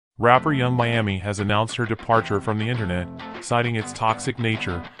Rapper Young Miami has announced her departure from the internet, citing its toxic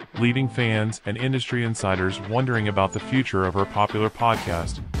nature, leaving fans and industry insiders wondering about the future of her popular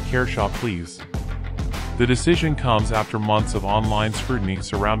podcast, Caresha Please. The decision comes after months of online scrutiny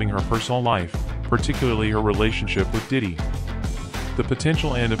surrounding her personal life, particularly her relationship with Diddy. The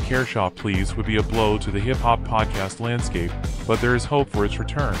potential end of Caresha Please would be a blow to the hip-hop podcast landscape, but there is hope for its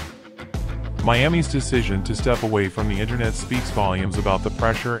return. Miami's decision to step away from the internet speaks volumes about the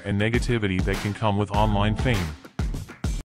pressure and negativity that can come with online fame.